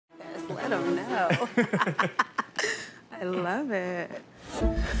Let him know. I love it.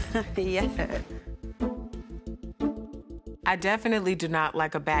 Yeah. I definitely do not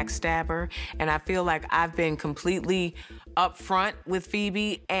like a backstabber, and I feel like I've been completely upfront with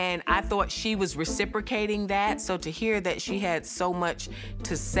Feby, and I thought she was reciprocating that. So to hear that she had so much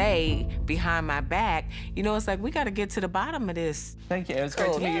to say behind my back, you know, it's like, we got to get to the bottom of this. Thank you. It was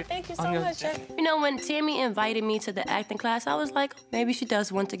great to meet you. Thank you so much. You know, when Tami invited me to the acting class, I was like, maybe she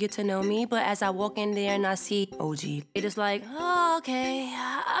does want to get to know me. But as I walk in there and I see OG, it is like, oh, okay,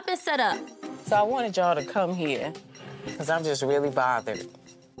 I've been set up. So I wanted y'all to come here because I'm just really bothered.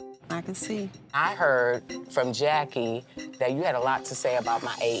 I can see. I heard from Jackie that you had a lot to say about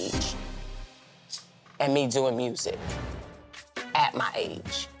my age and me doing music at my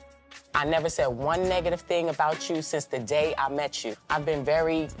age. I never said one negative thing about you since the day I met you. I've been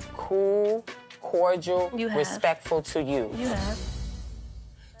very cool, cordial, respectful to you. You have.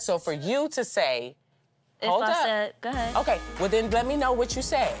 So for you to say, Hold up. Go ahead. Okay, well then let me know what you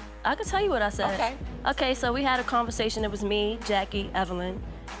said. I can tell you what I said. Okay. Okay, so we had a conversation. It was me, Jackie, Evelyn.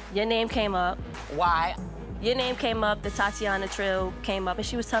 Your name came up. Why? Your name came up, the Tatiana Trill came up, and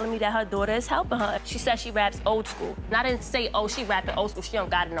she was telling me that her daughter is helping her. She said she raps old school. And I didn't say, oh, she rapping old school, she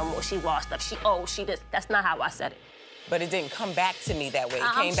don't got it no more, she washed up, she this. That's not how I said it. But it didn't come back to me that way.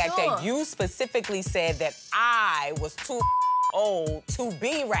 It came back that you specifically said that I was too old to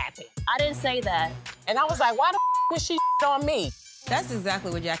be rapping. I didn't say that. And I was like, why the was she on me? That's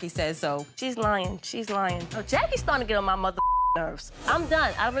exactly what Jackie said, so. She's lying, she's lying. Oh, Jackie's starting to get on my mother nerves. I'm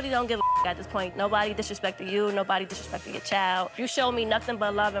done. I really don't give a at this point. Nobody disrespected you, nobody disrespected your child. You show me nothing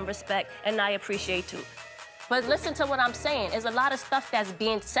but love and respect, and I appreciate you. But listen to what I'm saying. There's a lot of stuff that's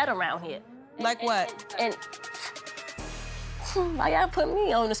being said around here. Like what? And why y'all put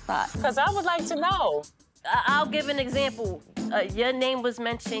me on the spot? Because I would like to know. I'll give an example. Your name was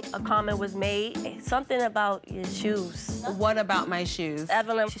mentioned, a comment was made, something about your shoes. What about my shoes?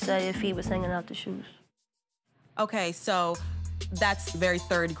 Evelyn, she said your feet was hanging out the shoes. Okay, so that's very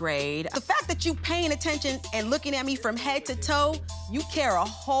third grade. The fact that you paying attention and looking at me from head to toe, you care a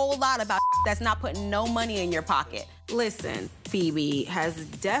whole lot about that's not putting no money in your pocket. Listen, Feby has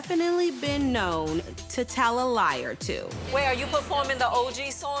definitely been known to tell a lie or two. Wait, are you performing the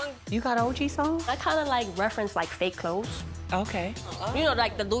OG song? You got an OG song? I kind of like reference like fake clothes. Okay. You know,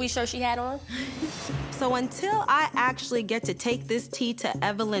 like the Louis shirt she had on? So until I actually get to take this tea to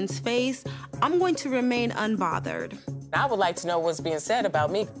Evelyn's face, I'm going to remain unbothered. I would like to know what's being said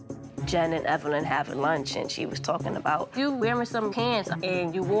about me. Jen and Evelyn having lunch, and she was talking about you wearing some pants,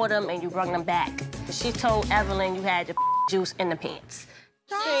 and you wore them, and you brought them back. She told Evelyn you had your juice in the pants.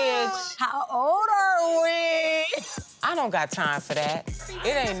 Bitch. How old are we? I don't got time for that.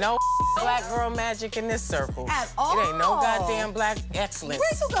 It ain't no black girl magic in this circle. At all. It ain't no goddamn black excellence.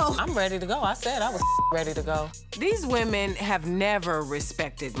 Where'd you go? I'm ready to go. I said I was ready to go. These women have never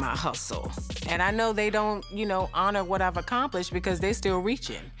respected my hustle. And I know they don't, you know, honor what I've accomplished because they're still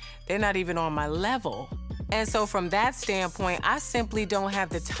reaching. They're not even on my level. And so from that standpoint, I simply don't have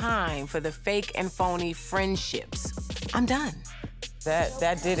the time for the fake and phony friendships. I'm done.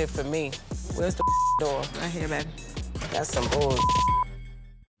 That did it for me. Where's the door? Right here, baby. That's some bull.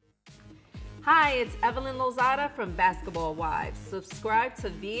 Hi, it's Evelyn Lozada from Basketball Wives. Subscribe to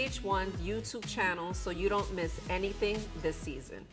VH1's YouTube channel so you don't miss anything this season.